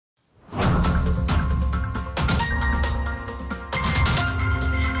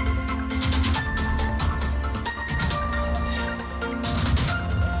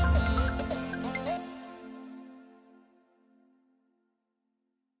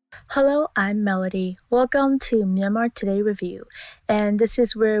Hello, I'm Melody. Welcome to Myanmar Today Review, and this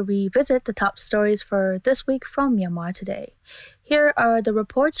is where we visit the top stories for this week from Myanmar Today. Here are the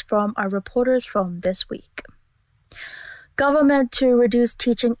reports from our reporters from this week. Government to reduce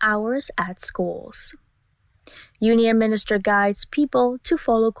teaching hours at schools. Union Minister guides people to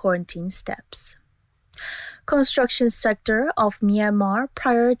follow quarantine steps. Construction sector of Myanmar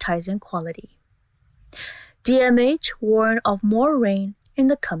prioritizing quality. DMH warn of more rain in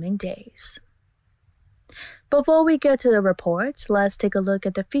the coming days. Before we get to the reports, let's take a look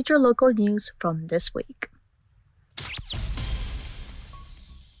at the featured local news from this week.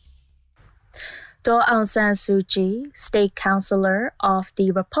 Daw Aung San Suu Kyi, State Councillor of the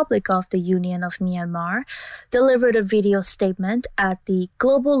Republic of the Union of Myanmar, delivered a video statement at the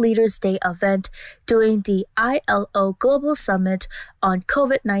Global Leaders Day event during the ILO Global Summit on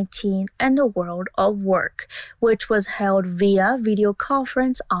COVID-19 and the World of Work, which was held via video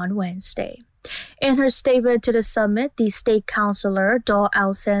conference on Wednesday. In her statement to the summit, the State Councillor Daw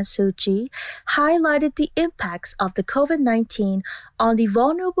Aung San Suu Kyi highlighted the impacts of the COVID-19 on the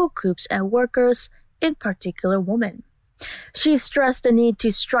vulnerable groups and workers, in particular women. She stressed the need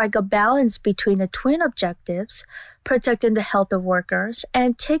to strike a balance between the twin objectives, protecting the health of workers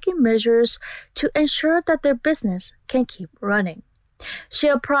and taking measures to ensure that their business can keep running. She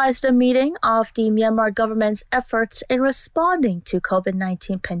apprised the meeting of the Myanmar government's efforts in responding to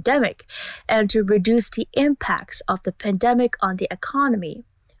COVID-19 pandemic and to reduce the impacts of the pandemic on the economy,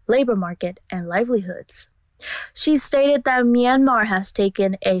 labor market, and livelihoods. She stated that Myanmar has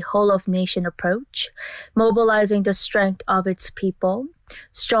taken a whole-of-nation approach, mobilizing the strength of its people,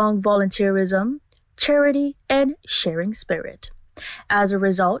 strong volunteerism, charity, and sharing spirit. As a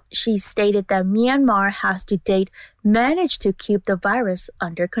result, she stated that Myanmar has to date managed to keep the virus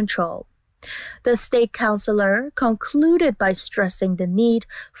under control. The state councillor concluded by stressing the need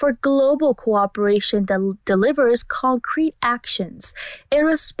for global cooperation that delivers concrete actions in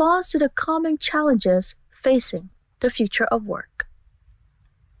response to the common challenges facing the future of work.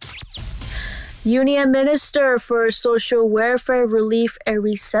 Union Minister for Social Welfare Relief and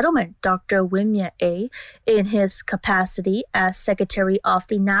Resettlement, Dr. Win Myint A, in his capacity as Secretary of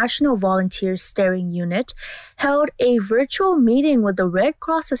the National Volunteer Steering Unit, held a virtual meeting with the Red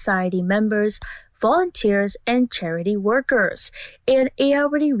Cross Society members, volunteers, and charity workers in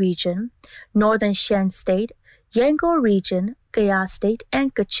Ayeyarwady Region, Northern Shan State, Yangon Region, Gaya State,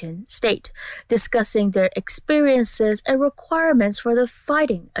 and Kachin State, discussing their experiences and requirements for the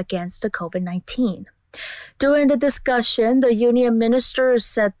fighting against the COVID-19. During the discussion, the union minister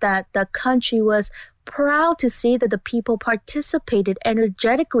said that the country was proud to see that the people participated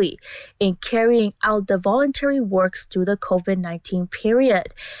energetically in carrying out the voluntary works through the COVID-19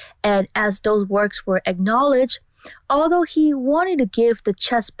 period. And as those works were acknowledged, although he wanted to give the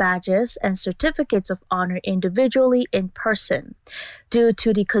chest badges and certificates of honor individually in person, due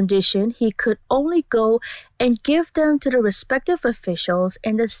to the condition, he could only go and give them to the respective officials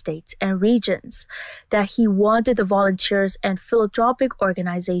in the states and regions, that he wanted the volunteers and philanthropic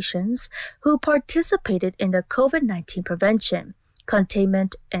organizations who participated in the COVID-19 prevention,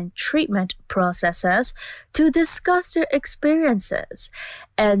 containment, and treatment processes to discuss their experiences,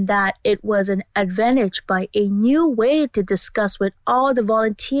 and that it was an advantage by a new way to discuss with all the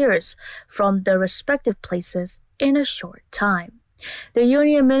volunteers from the respective places in a short time. The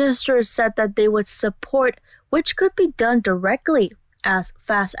union ministers said that they would support which could be done directly as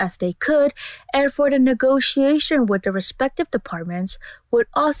fast as they could, and for the negotiation with the respective departments would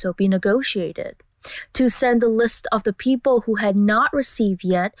also be negotiated. To send the list of the people who had not received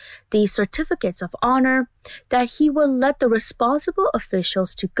yet the certificates of honor, that he would let the responsible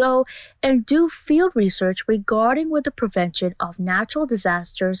officials to go and do field research regarding with the prevention of natural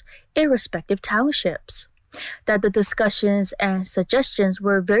disasters in respective townships. That the discussions and suggestions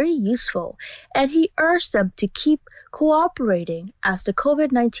were very useful, and he urged them to keep cooperating as the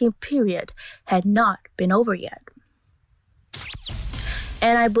COVID-19 period had not been over yet.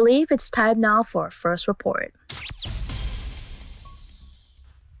 And I believe it's time now for our first report.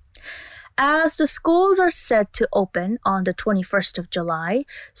 As the schools are set to open on the 21st of July,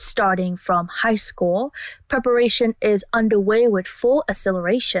 starting from high school, preparation is underway with full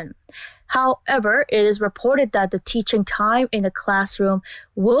acceleration. However, it is reported that the teaching time in the classroom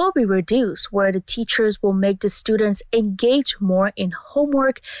will be reduced, where the teachers will make the students engage more in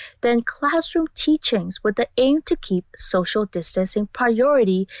homework than classroom teachings, with the aim to keep social distancing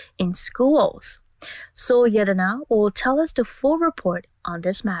priority in schools. So Yedana will tell us the full report on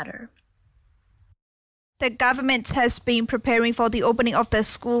this matter. The government has been preparing for the opening of the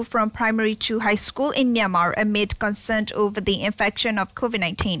school from primary to high school in Myanmar amid concern over the infection of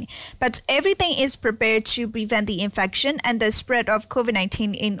COVID-19. But everything is prepared to prevent the infection and the spread of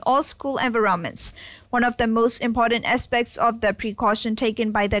COVID-19 in all school environments. One of the most important aspects of the precaution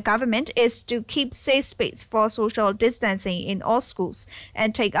taken by the government is to keep safe space for social distancing in all schools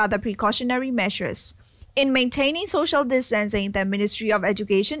and take other precautionary measures. In maintaining social distancing, the Ministry of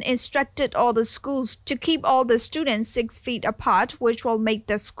Education instructed all the schools to keep all the students 6 feet apart, which will make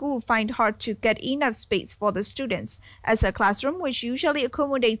the school find hard to get enough space for the students, as a classroom which usually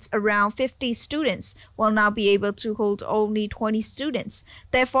accommodates around 50 students will now be able to hold only 20 students.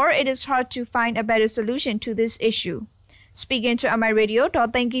 Therefore, it is hard to find a better solution to this issue. Speaking to MI Radio,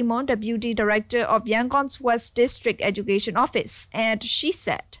 Dr. Kimon, Deputy Director of Yangon's West District Education Office, and she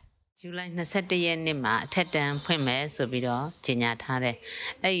said, July 21 ရက်နေ့မှာအထက်တန်းဖွင့်မယ်ဆိုပြီးတော့ကြေညာထားတယ်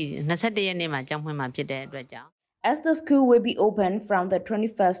။အဲ့ဒီ21ရက်နေ့မှာကျောင်းဖွင့်မှာဖြစ်တဲ့အတွက်ကြောင့် As the school will be open from the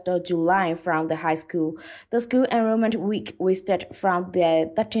 21st of July from the high school, the school enrollment week will start from the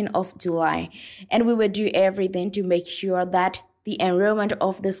 13th of July, and we will do everything to make sure that the enrollment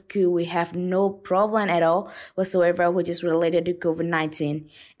of the school will have no problem at all whatsoever which is related to COVID-19,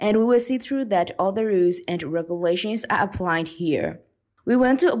 and we will see through that all the rules and regulations are applied here. We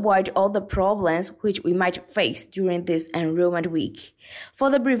want to avoid all the problems which we might face during this enrollment week. For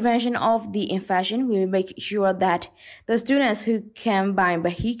the prevention of the infection, we will make sure that the students who come by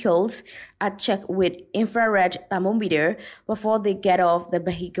vehicles are checked with infrared thermometer before they get off the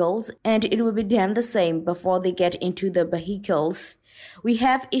vehicles, and it will be done the same before they get into the vehicles. We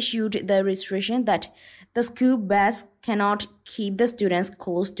have issued the restriction that the school bus cannot keep the students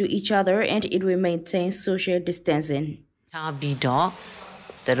close to each other, and it will maintain social distancing.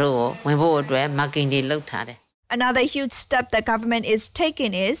 Another huge step the government is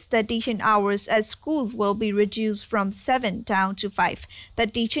taking is the teaching hours at schools will be reduced from 7 down to 5. The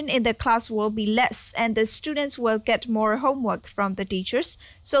teaching in the class will be less, and the students will get more homework from the teachers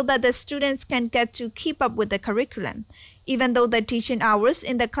so that the students can get to keep up with the curriculum. Even though the teaching hours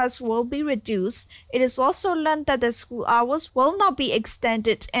in the class will be reduced, it is also learned that the school hours will not be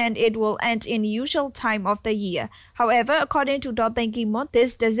extended and it will end in usual time of the year. However, according to Dr. Kimon,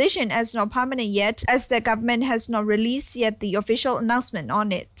 this decision is not permanent yet, as the government has not released yet the official announcement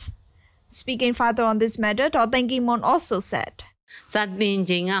on it. Speaking further on this matter, Dr. Kimon also said, In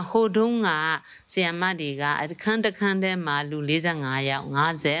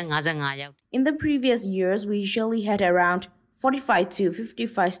the previous years, we usually had around 45 to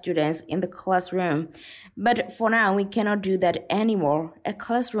 55 students in the classroom. But for now, we cannot do that anymore. A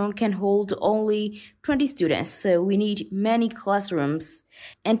classroom can hold only 20 students, so we need many classrooms.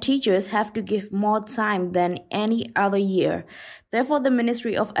 And teachers have to give more time than any other year. Therefore, the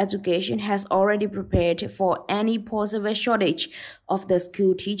Ministry of Education has already prepared for any possible shortage of the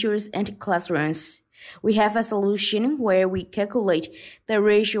school teachers and classrooms. We have a solution where we calculate the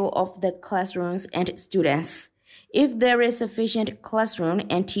ratio of the classrooms and students. If there is sufficient classroom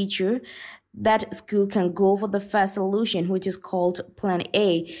and teacher, that school can go for the first solution, which is called Plan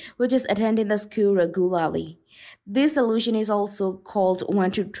A, which is attending the school regularly. This solution is also called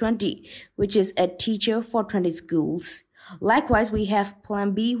 1 to 20, which is a teacher for 20 schools. Likewise, we have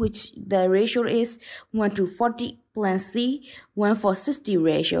Plan B, which the ratio is 1 to 40, Plan C, 1 for 60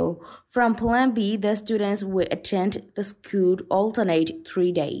 ratio. From Plan B, the students will attend the school alternate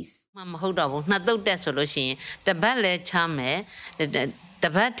 3 days.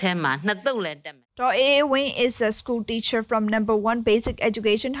 A. Wing is a school teacher from number 1 Basic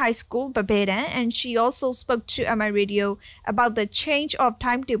Education High School, Babedan, and she also spoke to MI Radio about the change of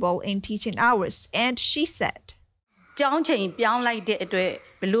timetable in teaching hours, and she said, One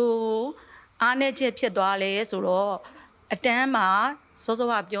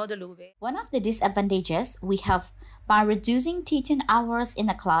of the disadvantages we have by reducing teaching hours in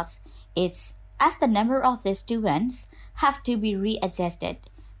the class is as the number of the students have to be readjusted.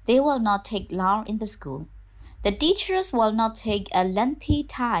 They will not take long in the school. The teachers will not take a lengthy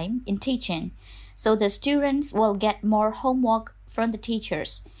time in teaching, so the students will get more homework from the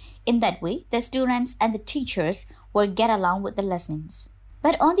teachers. In that way, the students and the teachers will get along with the lessons.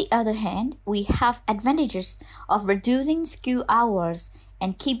 But on the other hand, we have advantages of reducing school hours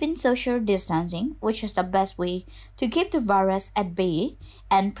and keeping social distancing, which is the best way to keep the virus at bay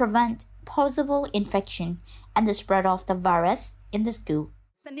and prevent possible infection and the spread of the virus in the school.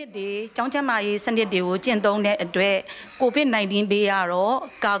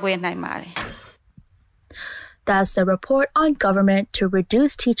 That's the report on government to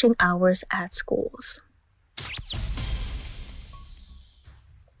reduce teaching hours at schools.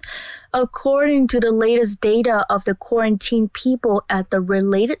 According to the latest data of the quarantined people at the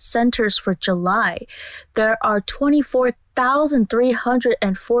related centers for July, there are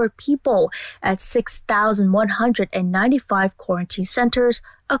 24,304 people at 6,195 quarantine centers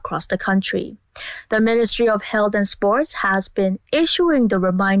across the country. The Ministry of Health and Sports has been issuing the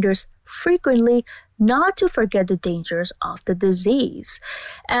reminders frequently not to forget the dangers of the disease.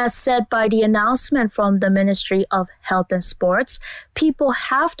 As said by the announcement from the Ministry of Health and Sports, people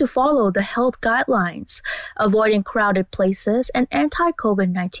have to follow the health guidelines, avoiding crowded places and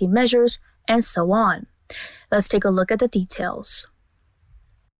anti-COVID-19 measures, and so on. Let's take a look at the details.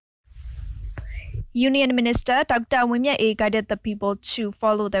 Union Minister Dr. Wimya guided the people to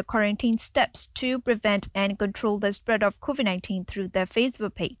follow the quarantine steps to prevent and control the spread of COVID-19 through their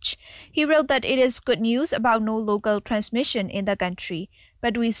Facebook page. He wrote that it is good news about no local transmission in the country,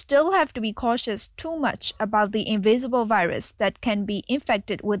 but we still have to be cautious too much about the invisible virus that can be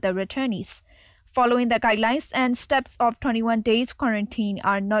infected with the returnees. Following the guidelines and steps of 21 days quarantine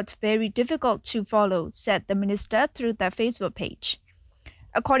are not very difficult to follow, said the minister through their Facebook page.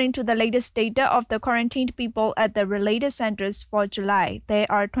 According to the latest data of the quarantined people at the related centers for July, there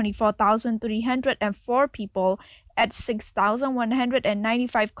are 24,304 people at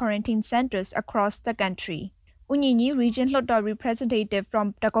 6,195 quarantine centers across the country. Unyinyi Region Lhoto representative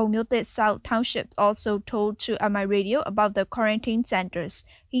from Takongmyote South Township also told to MI Radio about the quarantine centers.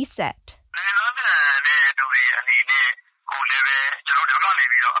 He said,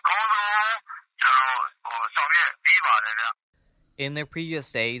 In the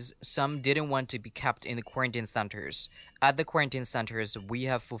previous days, some didn't want to be kept in the quarantine centers. At the quarantine centers, we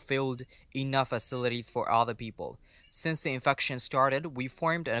have fulfilled enough facilities for all the people. Since the infection started, we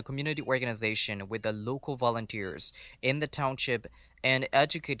formed a community organization with the local volunteers in the township and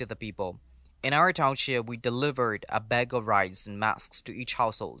educated the people. In our township, we delivered a bag of rice and masks to each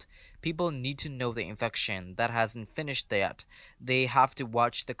household. People need to know the infection that hasn't finished yet. They have to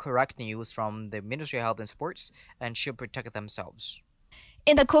watch the correct news from the Ministry of Health and Sports and should protect themselves.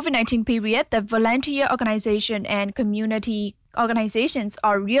 In the COVID-19 period, the volunteer organization and community organizations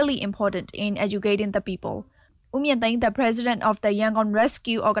are really important in educating the people. Umyanteng, the president of the Yangon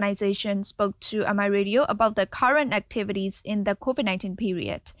Rescue Organization, spoke to MI Radio about the current activities in the COVID-19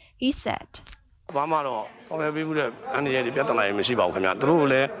 period. He said, We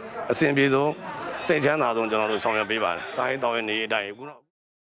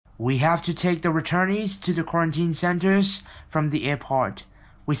have to take the returnees to the quarantine centers from the airport.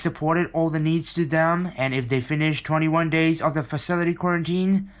 We supported all the needs to them, and if they finish 21 days of the facility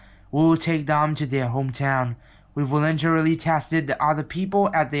quarantine, we will take them to their hometown. We voluntarily tested the other people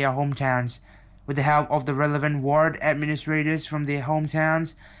at their hometowns. With the help of the relevant ward administrators from their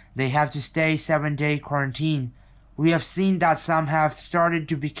hometowns, they have to stay 7-day quarantine. We have seen that some have started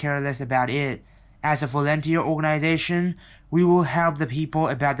to be careless about it. As a volunteer organization, we will help the people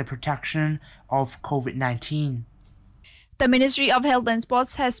about the protection of COVID-19. The Ministry of Health and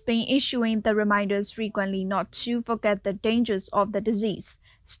Sports has been issuing the reminders frequently not to forget the dangers of the disease.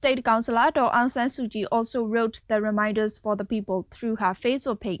 State Councillor Aung San Suu Kyi also wrote the reminders for the people through her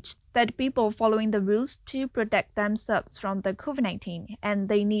Facebook page that people following the rules to protect themselves from the COVID-19 and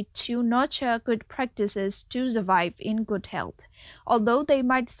they need to nurture good practices to survive in good health. Although they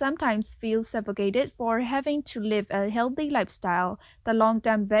might sometimes feel suffocated for having to live a healthy lifestyle, the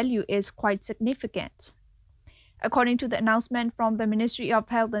long-term value is quite significant. According to the announcement from the Ministry of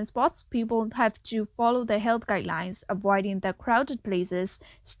Health and Sports, people have to follow the health guidelines, avoiding the crowded places,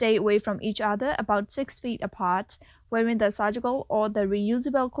 stay away from each other about 6 feet apart, wearing the surgical or the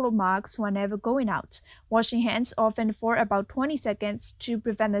reusable cloth masks whenever going out, washing hands often for about 20 seconds to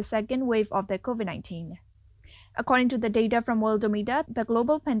prevent the second wave of the COVID-19. According to the data from Worldometer, the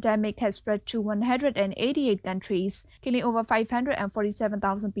global pandemic has spread to 188 countries, killing over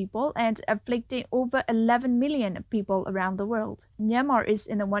 547,000 people and afflicting over 11 million people around the world. Myanmar is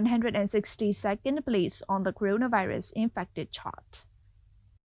in the 162nd place on the coronavirus infected chart.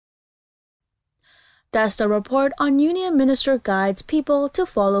 That's the report on Union Minister guides people to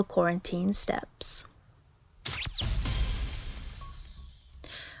follow quarantine steps.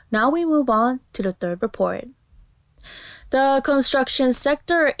 Now we move on to the third report. The construction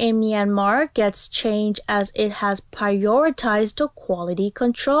sector in Myanmar gets change as it has prioritized the quality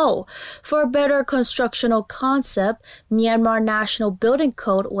control. For a better constructional concept, Myanmar National Building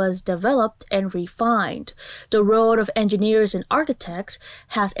Code was developed and refined. The role of engineers and architects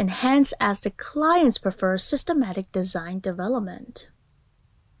has enhanced as the clients prefer systematic design development.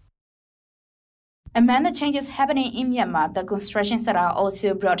 Among the changes happening in Myanmar, the construction sector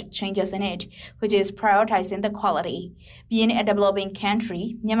also brought changes in it, which is prioritizing the quality. Being a developing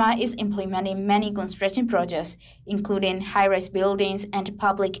country, Myanmar is implementing many construction projects, including high-rise buildings and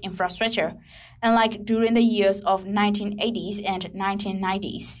public infrastructure, unlike during the years of 1980s and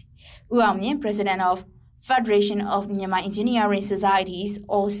 1990s. U Aung Myin, president of Federation of Myanmar Engineering Societies,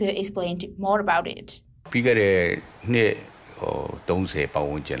 also explained more about it. 1980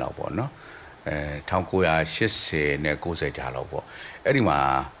နဲ့90ကြာလောက်ပေါ့အဲ့ဒီမှာ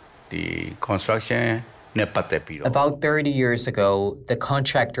ဒီ construction နဲ့ပတ်သက်ပြီးတော့ About 30 years ago, the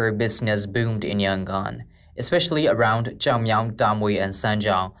contractor business boomed in Yangon, especially around Jamyang, Damui, and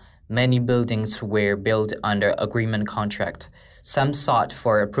Sanjiang. Many buildings were built under agreement contract. Some sought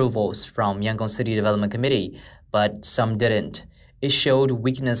for approvals from Yangon City Development Committee, but some didn't. It showed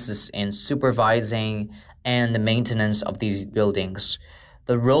weaknesses in supervising and the maintenance of these buildings.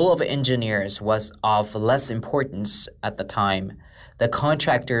 The role of engineers was of less importance at the time. The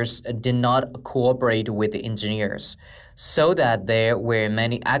contractors did not cooperate with the engineers, so that there were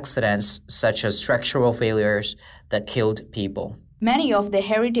many accidents such as structural failures that killed people. Many of the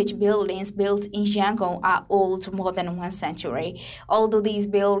heritage buildings built in Yangon are old, more than 1 century. Although these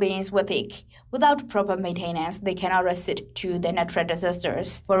buildings were thick, without proper maintenance, they cannot resist to the natural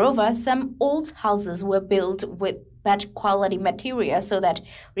disasters. Moreover, some old houses were built with bad quality material, so that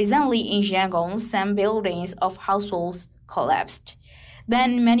recently in Yangon, some buildings of households collapsed.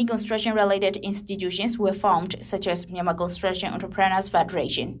 Then many construction-related institutions were formed, such as Myanmar Construction Entrepreneurs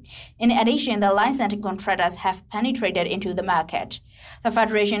Federation. In addition, the licensed contractors have penetrated into the market. The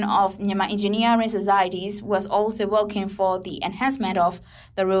Federation of Myanmar Engineering Societies was also working for the enhancement of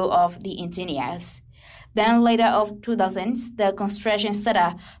the role of the engineers. Then later of 2000s, the construction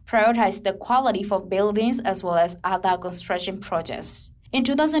sector prioritized the quality for buildings as well as other construction projects. In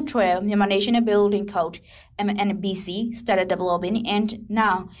 2012, Myanmar National Building Code (MNBC) started developing, and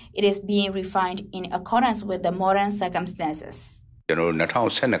now it is being refined in accordance with the modern circumstances. Under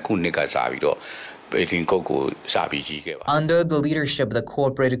the leadership of the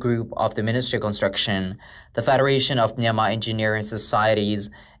corporate group of the Ministry of Construction, the Federation of Myanmar Engineering Societies,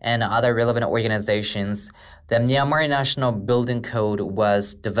 and other relevant organizations, the Myanmar National Building Code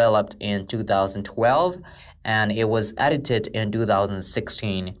was developed in 2012, and it was edited in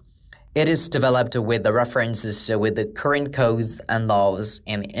 2016. It is developed with the references with the current codes and laws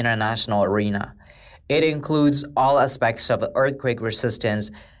in the international arena. It includes all aspects of earthquake resistance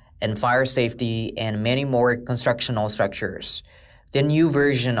and fire safety and many more constructional structures. The new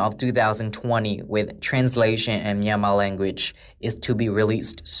version of 2020 with translation in Myanmar language is to be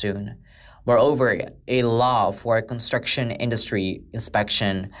released soon. Moreover, a law for construction industry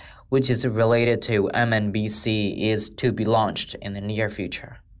inspection, which is related to MNBC, is to be launched in the near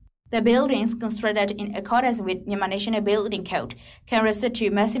future. The buildings constructed in accordance with Myanmar National Building Code can resist to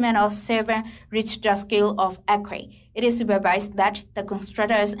a maximum of 7 Richter scale of earthquake. It is supervised that the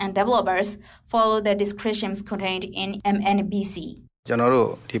constructors and developers follow the descriptions contained in MNBC. ကျွန်တော်တို့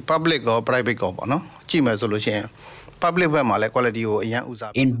ဒီ public ကော private ကောပေါ့နော်ကြည့်မယ်ဆိုလို့ရှိရင် public ဘက်မှာလည်း quality ကိုအရင်ဦးစား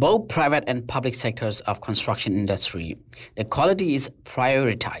In both private and public sectors of construction industry, the quality is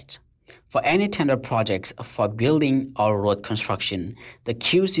prioritized. For any tender projects for building or road construction, the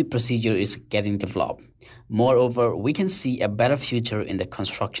QC procedure is getting developed. Moreover, we can see a better future in the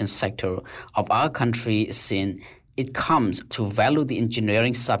construction sector of our country since it comes to value the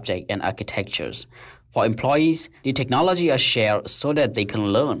engineering subject and architectures. For employees, the technology is shared so that they can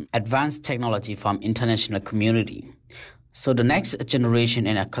learn advanced technology from international community. So the next generation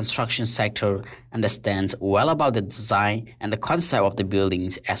in a construction sector understands well about the design and the concept of the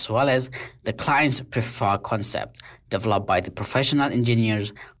buildings, as well as the client's preferred concept developed by the professional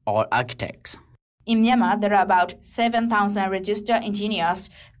engineers or architects. In Myanmar, there are about 7,000 registered engineers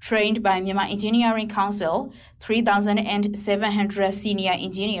trained by Myanmar Engineering Council, 3,700 senior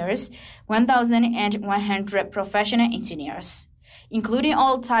engineers, 1,100 professional engineers, including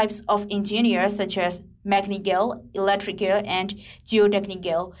all types of engineers such as mechanical, electrical, and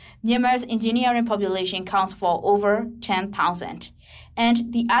geotechnical. Myanmar's engineering population counts for over 10,000,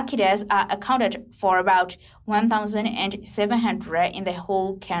 and the architects are accounted for about 1,700 in the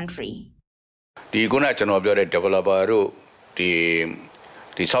whole country. ဒီခုနကျွန်တော်ပြောတဲ့ developer တို့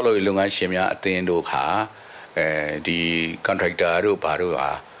ဒီဆောက်လုပ်ရေးလုပ်ငန်းရှင်များအသင်းတို့ခါဒီ contractor တို့ဘာတို့ဟာ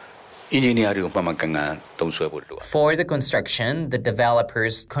For the construction, the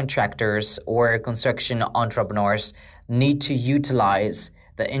developers, contractors, or construction entrepreneurs need to utilize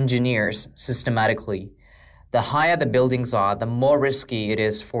the engineers systematically. The higher the buildings are, the more risky it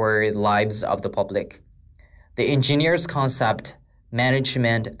is for the lives of the public. The engineer's concept,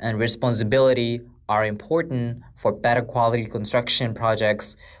 management, and responsibility are important for better quality construction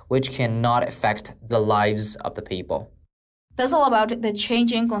projects which cannot affect the lives of the people. That's all about the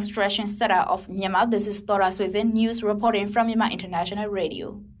changing construction sector of Myanmar. This is Tora Swizin, news reporting from Myanmar International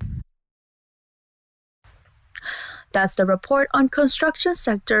Radio. That's the report on construction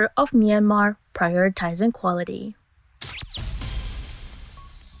sector of Myanmar prioritizing quality.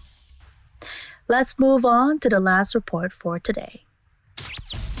 Let's move on to the last report for today.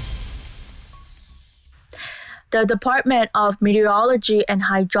 The Department of Meteorology and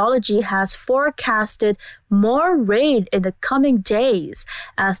Hydrology has forecasted more rain in the coming days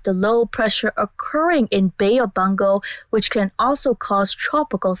as the low pressure occurring in Bay of Bengal, which can also cause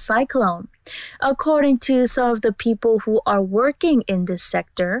tropical cyclone. According to some of the people who are working in this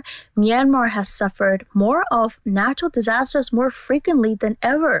sector, Myanmar has suffered more of natural disasters more frequently than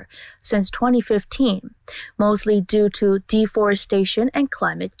ever since 2015, mostly due to deforestation and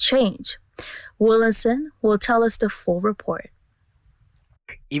climate change. Willinson will tell us the full report.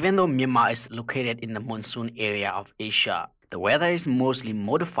 Even though Myanmar is located in the monsoon area of Asia, the weather is mostly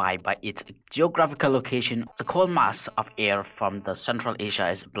modified by its geographical location. The cold mass of air from the Central Asia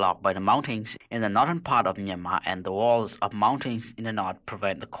is blocked by the mountains in the northern part of Myanmar, and the walls of mountains in the north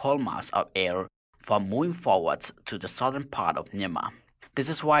prevent the cold mass of air from moving forwards to the southern part of Myanmar. This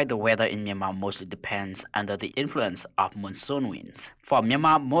is why the weather in Myanmar mostly depends under the influence of monsoon winds. For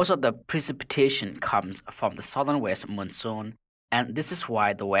Myanmar, most of the precipitation comes from the southern west monsoon, and this is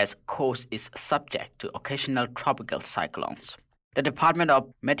why the west coast is subject to occasional tropical cyclones. The Department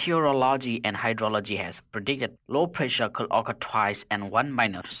of Meteorology and Hydrology has predicted low pressure could occur twice and one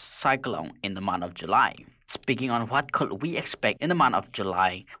minor cyclone in the month of July. Speaking on what could we expect in the month of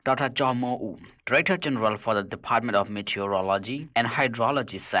July, Dr. John Mo, Director General for the Department of Meteorology and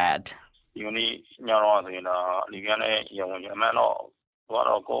Hydrology said,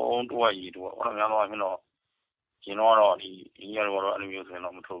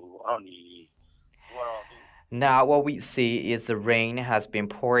 Now what we see is the rain has been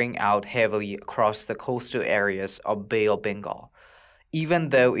pouring out heavily across the coastal areas of Bay of Bengal. Even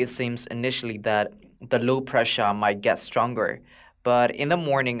though it seems initially that the low pressure might get stronger, but in the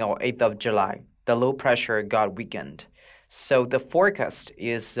morning of 8th of July, the low pressure got weakened. So the forecast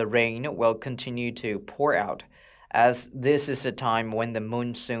is the rain will continue to pour out, as this is the time when the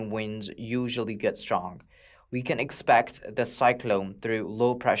monsoon winds usually get strong. We can expect the cyclone through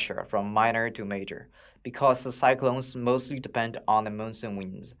low pressure from minor to major, because the cyclones mostly depend on the monsoon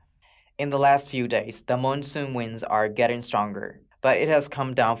winds. In the last few days, the monsoon winds are getting stronger, but it has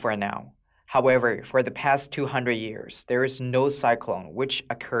come down for now. However, for the past 200 years, there is no cyclone which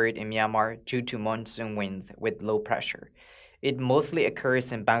occurred in Myanmar due to monsoon winds with low pressure. It mostly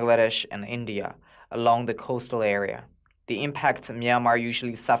occurs in Bangladesh and India, along the coastal area. The impact Myanmar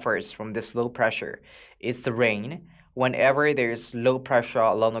usually suffers from this low pressure is the rain. Whenever there is low pressure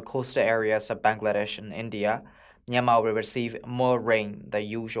along the coastal areas of Bangladesh and India, Myanmar will receive more rain than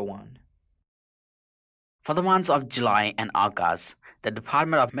usual one. For the months of July and August, the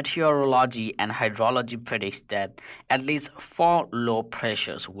Department of Meteorology and Hydrology predicts that at least 4 low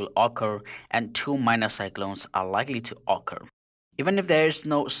pressures will occur and 2 minor cyclones are likely to occur. Even if there is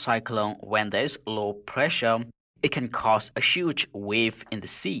no cyclone, when there is low pressure, it can cause a huge wave in the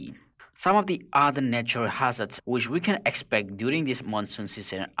sea. Some of the other natural hazards which we can expect during this monsoon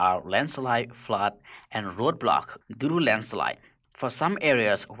season are landslide, flood, and roadblock due to landslide. For some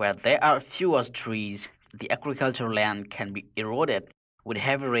areas where there are fewer trees, the agricultural land can be eroded with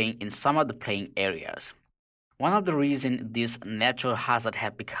heavy rain in some of the plain areas. One of the reasons these natural hazards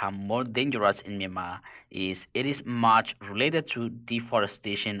have become more dangerous in Myanmar is it is much related to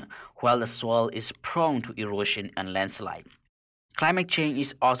deforestation, while the soil is prone to erosion and landslide. Climate change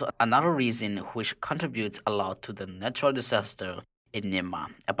is also another reason which contributes a lot to the natural disaster in Myanmar.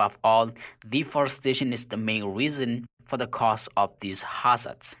 Above all, deforestation is the main reason for the cause of these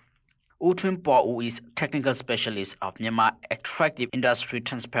hazards. U Twin Po, who is technical specialist of Myanmar Extractive Industry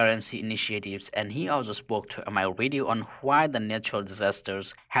Transparency Initiatives, and he also spoke to my radio on why the natural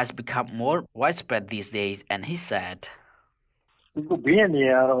disasters has become more widespread these days, and he said, The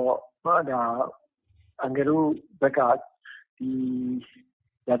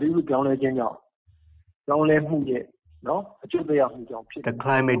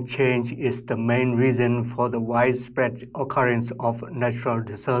climate change is the main reason for the widespread occurrence of natural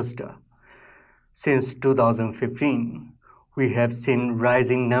disaster. Since 2015, we have seen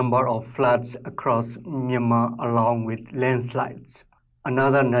rising number of floods across Myanmar along with landslides.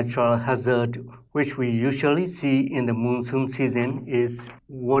 Another natural hazard which we usually see in the monsoon season is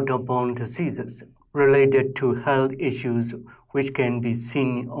waterborne diseases related to health issues which can be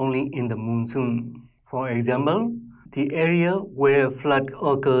seen only in the monsoon. For example, the area where flood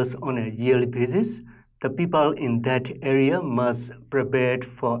occurs on a yearly basis, the people in that area must prepare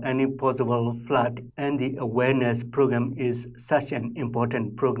for any possible flood, and the awareness program is such an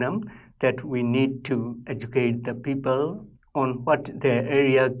important program that we need to educate the people on what their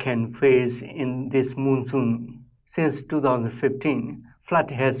area can face in this monsoon. Since 2015,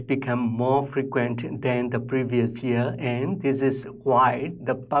 flood has become more frequent than the previous year, and this is why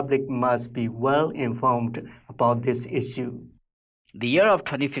the public must be well informed about this issue. The year of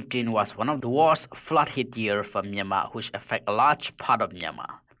 2015 was one of the worst flood-hit years for Myanmar, which affected a large part of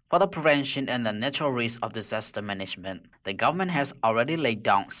Myanmar. For the prevention and the natural risk of disaster management, the government has already laid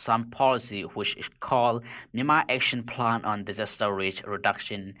down some policy which is called Myanmar Action Plan on Disaster Risk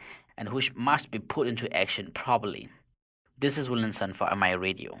Reduction and which must be put into action properly. This is Williamson for MI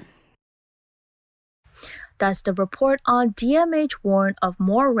Radio. That's the report on DMH warned of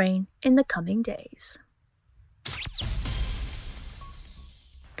more rain in the coming days.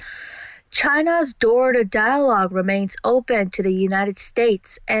 China's door to dialogue remains open to the United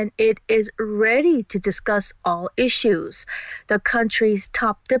States, and it is ready to discuss all issues, the country's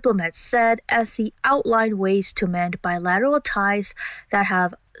top diplomat said as he outlined ways to mend bilateral ties that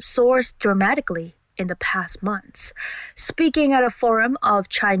have soared dramatically in the past months. Speaking at a forum of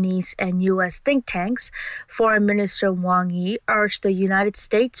Chinese and U.S. think tanks, Foreign Minister Wang Yi urged the United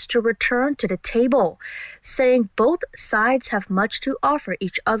States to return to the table, saying both sides have much to offer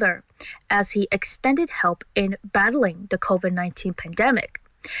each other, as he extended help in battling the COVID-19 pandemic.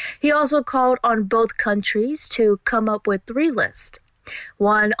 He also called on both countries to come up with 3 lists.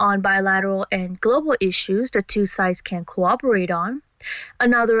 One on bilateral and global issues the two sides can cooperate on,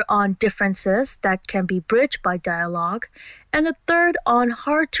 another on differences that can be bridged by dialogue, and a third on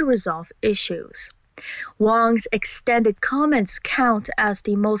hard-to-resolve issues. Wang's extended comments count as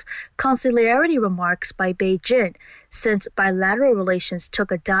the most conciliatory remarks by Beijing since bilateral relations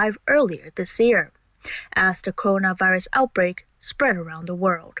took a dive earlier this year, as the coronavirus outbreak spread around the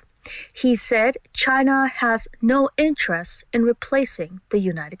world. He said China has no interest in replacing the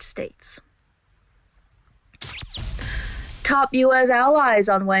United States. Top U.S. allies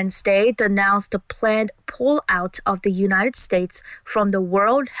on Wednesday denounced the planned pull-out of the United States from the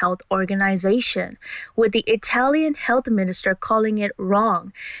World Health Organization, with the Italian health minister calling it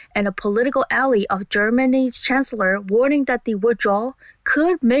wrong, and a political ally of Germany's chancellor warning that the withdrawal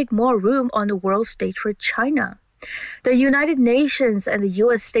could make more room on the world stage for China. The United Nations and the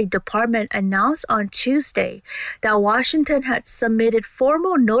U.S. State Department announced on Tuesday that Washington had submitted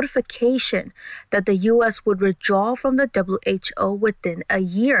formal notification that the U.S. would withdraw from the WHO within a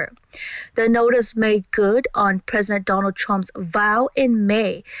year. The notice made good on President Donald Trump's vow in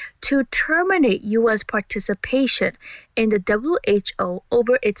May to terminate U.S. participation in the WHO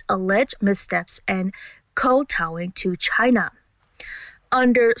over its alleged missteps and kowtowing to China.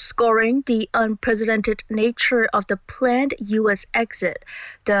 Underscoring the unprecedented nature of the planned U.S. exit,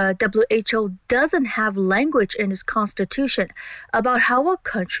 the WHO doesn't have language in its constitution about how a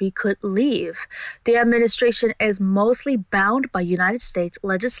country could leave. The administration is mostly bound by United States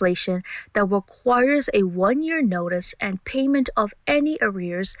legislation that requires a 1-year notice and payment of any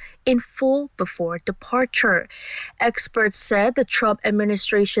arrears in full before departure. Experts said the Trump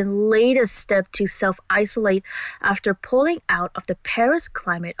administration's latest step to self-isolate after pulling out of the Paris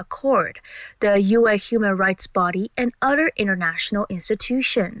Climate Accord, the UN human rights body, and other international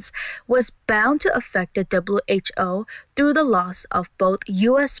institutions, was bound to affect the WHO through the loss of both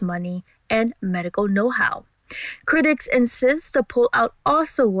U.S. money and medical know-how. Critics insist the pullout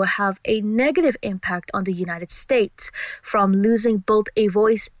also will have a negative impact on the United States, from losing both a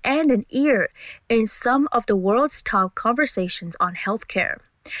voice and an ear in some of the world's top conversations on healthcare.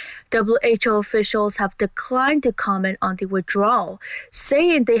 WHO officials have declined to comment on the withdrawal,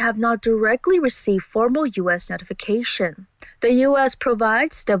 saying they have not directly received formal U.S. notification. The U.S.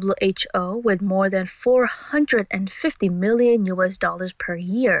 provides WHO with more than $450 million per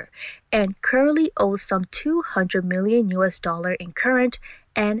year and currently owes some $200 million in current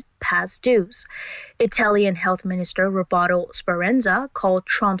and past dues. Italian Health Minister Roberto Speranza called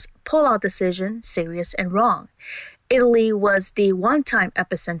Trump's pullout decision serious and wrong. Italy was the one-time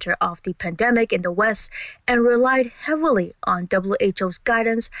epicenter of the pandemic in the West and relied heavily on WHO's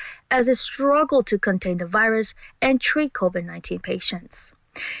guidance as it struggled to contain the virus and treat COVID-19 patients.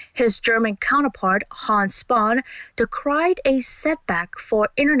 His German counterpart, Hans Spahn, decried a setback for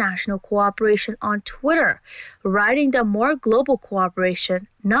international cooperation on Twitter, writing that more global cooperation,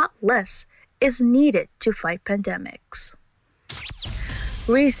 not less, is needed to fight pandemics.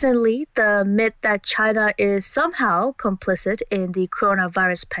 Recently, the myth that China is somehow complicit in the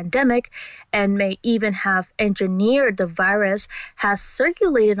coronavirus pandemic and may even have engineered the virus has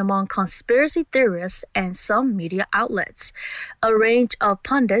circulated among conspiracy theorists and some media outlets. A range of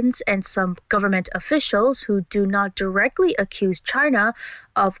pundits and some government officials who do not directly accuse China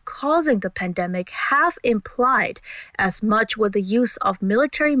of causing the pandemic have implied as much with the use of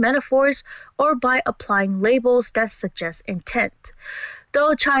military metaphors or by applying labels that suggest intent.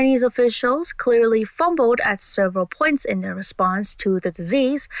 Though Chinese officials clearly fumbled at several points in their response to the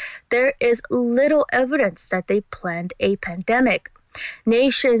disease, there is little evidence that they planned a pandemic.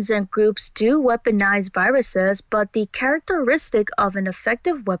 Nations and groups do weaponize viruses, but the characteristic of an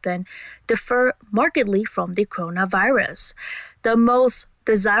effective weapon differ markedly from the coronavirus. The most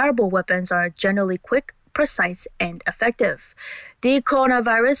desirable weapons are generally quick, precise, and effective. The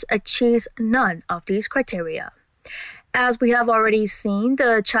coronavirus achieves none of these criteria. As we have already seen,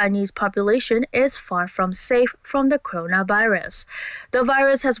 the Chinese population is far from safe from the coronavirus. The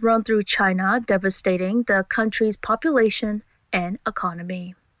virus has run through China, devastating the country's population and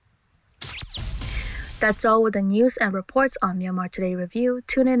economy. That's all with the news and reports on Myanmar Today Review.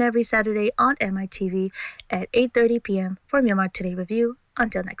 Tune in every Saturday on MITV at 8:30 p.m. for Myanmar Today Review.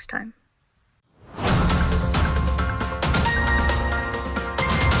 Until next time.